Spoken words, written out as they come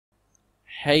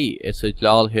Hey, it's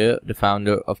Ujlal here, the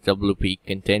founder of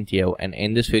Contentio, and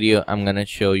in this video I'm gonna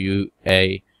show you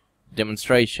a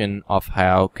demonstration of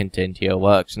how Contentio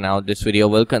works. Now this video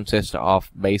will consist of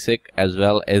basic as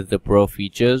well as the pro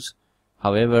features.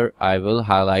 However, I will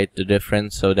highlight the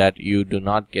difference so that you do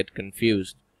not get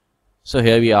confused. So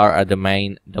here we are at the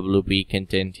main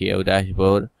Contentio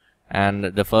dashboard, and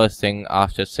the first thing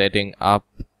after setting up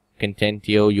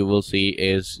Contentio you will see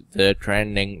is the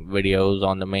trending videos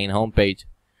on the main homepage,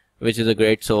 which is a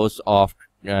great source of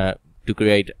to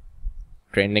create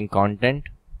trending content.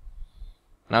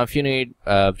 Now if you need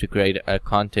to create a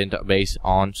content based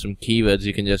on some keywords,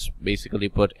 you can just basically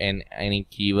put in any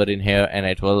keyword in here and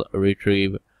it will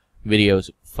retrieve videos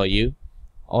for you.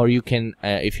 Or you can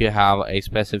if you have a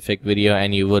specific video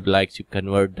and you would like to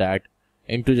convert that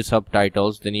into the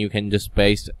subtitles, then you can just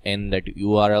paste in that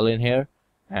URL in here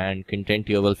and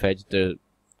Contentio will fetch the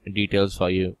details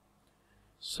for you.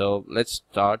 So let's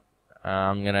start.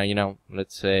 I'm gonna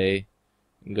let's say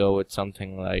go with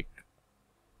something like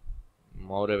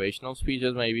motivational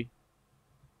speeches maybe,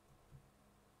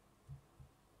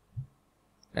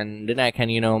 and then I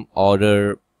can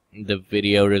order the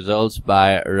video results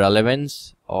by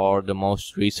relevance, or the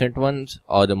most recent ones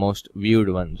or the most viewed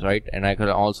ones, right? And I could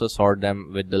also sort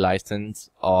them with the license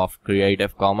of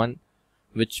Creative Commons,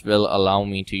 which will allow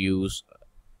me to use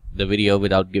the video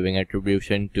without giving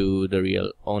attribution to the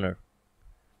real owner.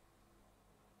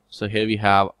 So here we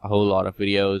have a whole lot of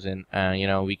videos,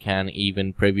 and we can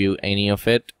even preview any of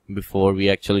it before we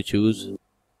actually choose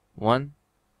one.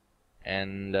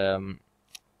 And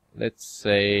let's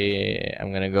say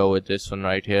I'm gonna go with this one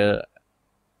right here.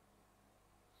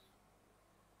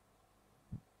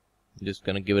 Just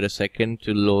gonna give it a second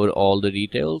to load all the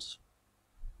details.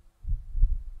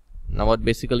 Now what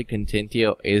basically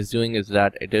Contentio is doing is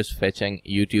that it is fetching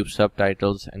YouTube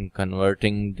subtitles and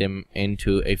converting them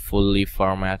into a fully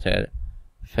formatted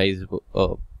Facebook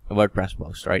WordPress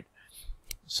post, right?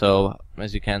 So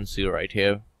as you can see right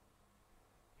here,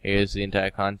 here's the entire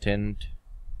content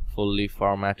fully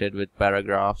formatted with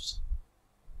paragraphs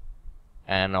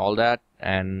and all that,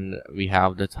 and we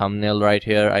have the thumbnail right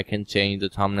here. I can change the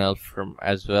thumbnail from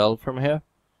here,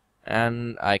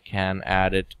 and I can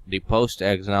add it the post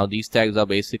tags. Now these tags are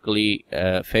basically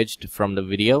fetched from the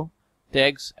video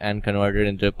tags and converted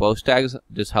into post tags.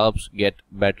 This helps get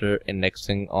better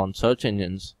indexing on search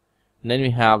engines. And then we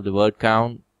have the word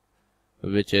count,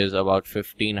 which is about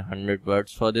 1500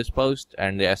 words for this post,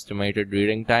 and the estimated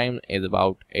reading time is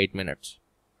about 8 minutes,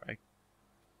 right?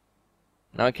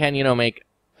 Now I can make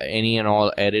any and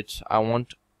all edits I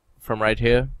want from right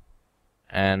here,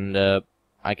 and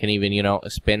I can even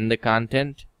spin the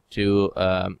content to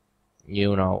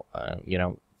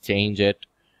change it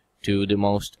to the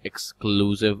most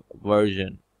exclusive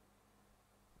version.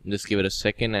 Just give it a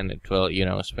second and it will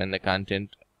spin the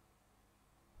content.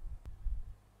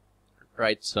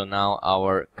 Right, so now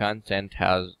our content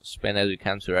has spin. As you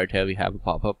can see right here, we have a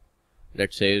pop-up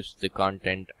that says the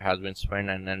content has been spun,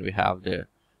 and then we have the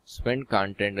spin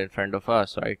content in front of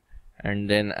us, right?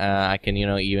 And then I can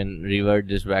even revert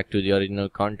this back to the original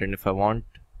content if I want.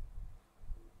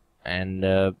 And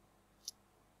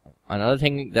another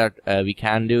thing that we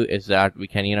can do is that we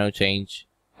can change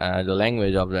the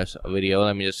language of this video.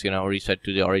 Let me just reset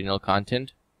to the original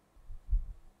content.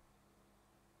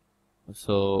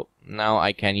 So now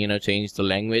I can change the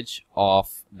language of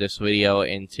this video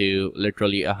into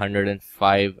literally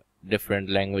 105 different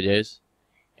languages,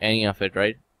 any of it,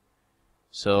 right?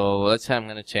 So let's say I'm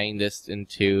going to change this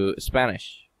into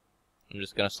Spanish. I'm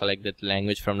just going to select that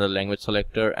language from the language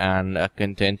selector, and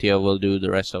Contentio will do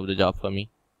the rest of the job for me.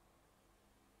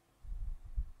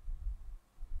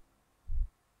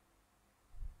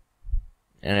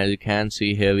 And as you can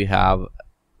see here, we have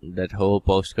that whole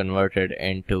post converted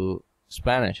into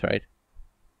Spanish, right?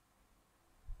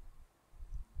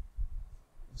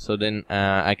 So then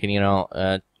I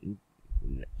can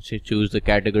choose the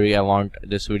category I want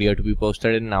this video to be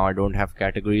posted in. Now I don't have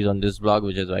categories on this blog,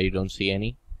 which is why you don't see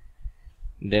any.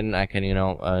 Then I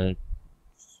can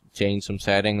change some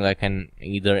settings. I can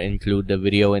either include the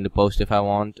video in the post if I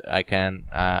want. I can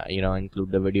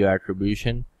include the video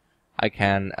attribution. I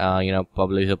can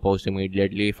publish a post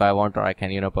immediately if I want, or I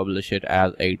can publish it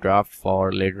as a draft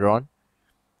for later on.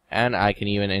 And I can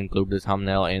even include the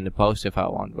thumbnail in the post if I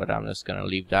want, but I'm just gonna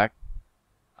leave that.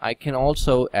 I can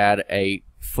also add a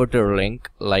footer link,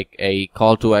 like a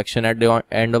call to action at the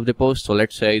end of the post. So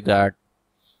let's say that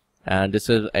this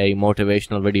is a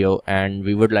motivational video and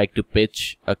we would like to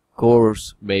pitch a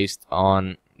course based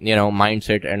on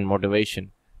mindset and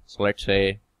motivation. So let's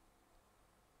say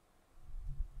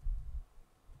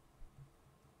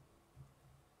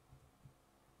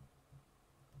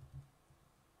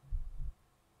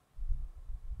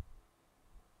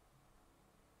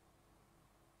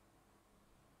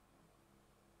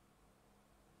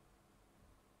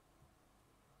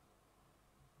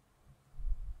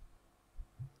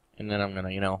and then I'm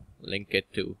gonna link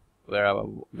it to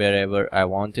wherever I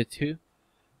want it to.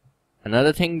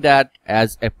 Another thing that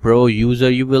as a pro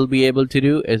user you will be able to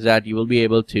do is that you will be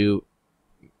able to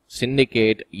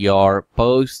syndicate your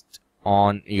posts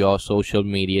on your social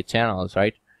media channels,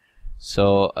 right?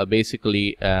 So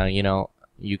basically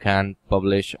you can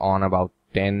publish on about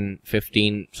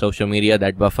 10-15 social media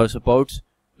that Buffer supports.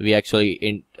 We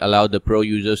actually allow the pro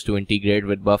users to integrate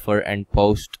with Buffer and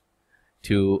post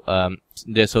to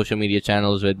their social media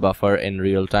channels with Buffer in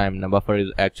real time. Now Buffer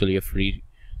is actually a free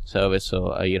service,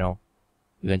 so you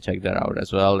can check that out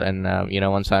as well. And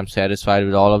once I'm satisfied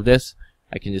with all of this,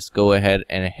 I can just go ahead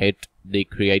and hit the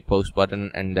create post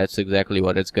button, and that's exactly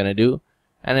what it's gonna do.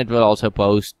 And it will also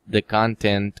post the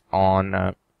content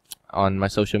on my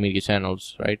social media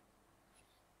channels, right?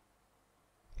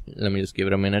 Let me just give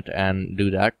it a minute and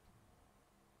do that.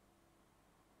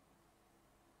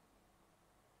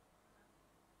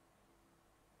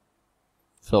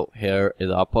 So here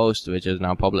is our post, which is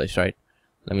now published, right?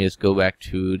 Let me just go back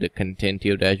to the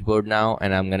Contentio dashboard now,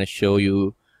 and I'm gonna show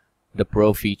you the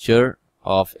pro feature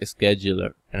of a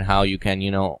scheduler and how you can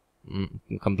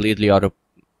completely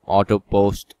auto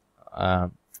post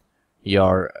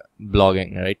your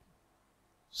blogging, right?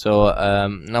 So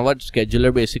now what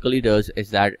scheduler basically does is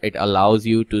that it allows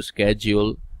you to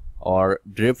schedule or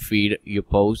drip feed your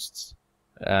posts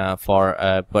for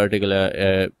a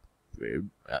particular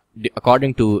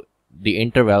according to the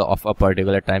interval of a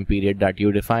particular time period that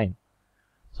you define.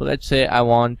 So let's say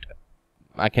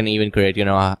I can even create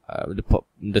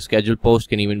the scheduled post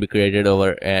can even be created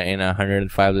over in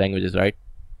 105 languages, right?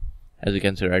 As you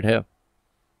can see right here.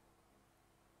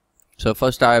 So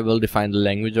first I will define the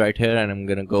language right here, and I'm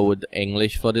gonna go with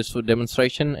English for this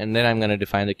demonstration, and then I'm gonna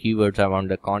define the keywords I want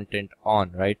the content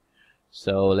on, right?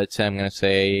 So let's say I'm gonna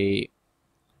say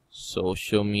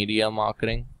social media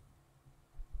marketing,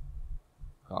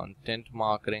 content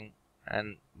marketing,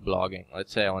 and blogging.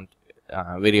 Let's say I want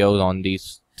videos on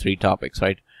these 3 topics,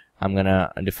 right? I'm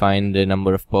gonna define the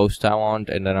number of posts I want,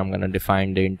 and then I'm gonna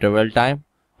define the interval time,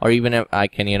 or even if I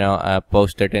can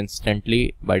post it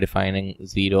instantly by defining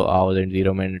 0 hours and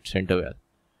 0 minutes interval.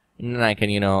 And then I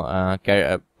can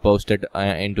post it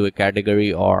into a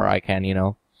category, or I can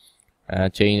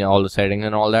change all the settings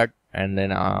and all that, and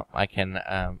then I can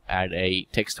add a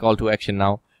text call to action.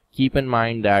 Now keep in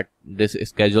mind that this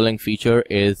scheduling feature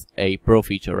is a pro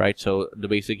feature, right? So the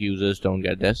basic users don't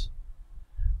get this.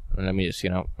 Let me just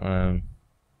add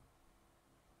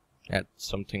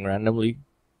something randomly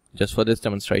just for this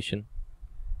demonstration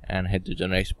and hit the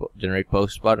generate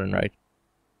post button, right?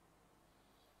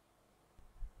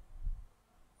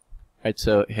 Right,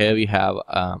 so here we have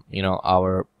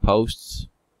our posts,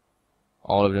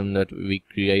 all of them that we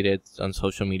created on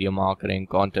social media marketing,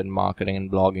 content marketing, and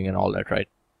blogging, and all that, right?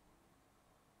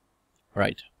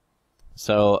 Right.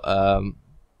 So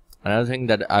another thing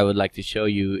that I would like to show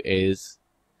you is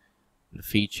the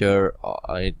feature.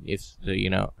 It's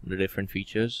the the different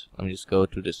features. Let me just go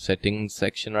to the settings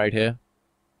section right here.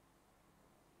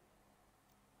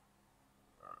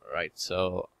 Right.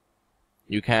 So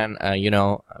you can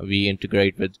we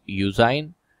integrate with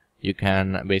Usign. You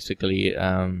can basically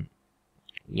get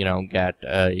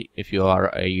if you are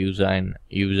a Usign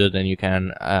user, then you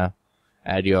can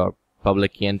add your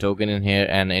public key and token in here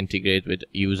and integrate with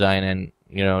Usign, and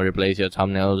replace your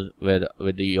thumbnails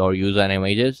with your Usign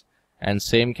images, and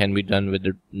same can be done with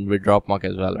Dropmark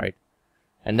as well, right?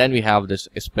 And then we have this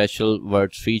special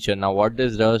words feature. Now what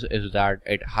this does is that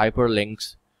it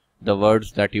hyperlinks the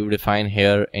words that you define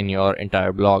here in your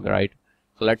entire blog, right?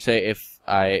 So let's say if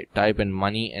I type in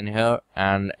money in here,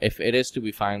 and if it is to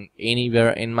be found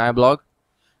anywhere in my blog,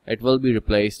 it will be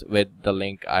replaced with the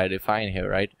link I define here,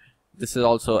 right? This is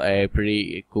also a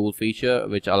pretty cool feature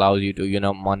which allows you to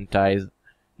monetize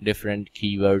different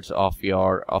keywords of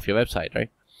your website, right?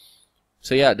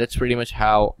 So yeah, that's pretty much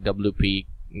how WP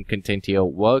Contentio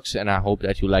works, and I hope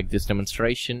that you like this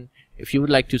demonstration. If you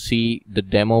would like to see the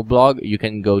demo blog, you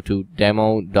can go to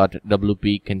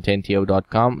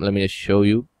demo.wpcontentio.com. Let me just show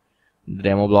you the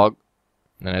demo blog,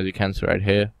 and as you can see right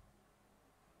here,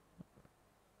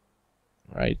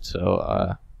 right?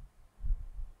 So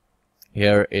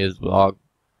here is blog,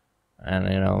 and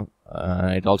it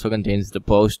also contains the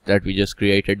post that we just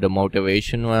created, the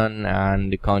motivation one,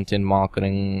 and the content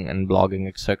marketing and blogging,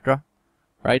 etc.,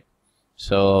 right?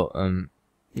 So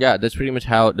yeah, that's pretty much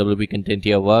how WP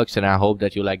Contentio works, and I hope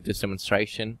that you like this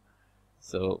demonstration.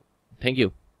 So thank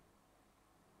you.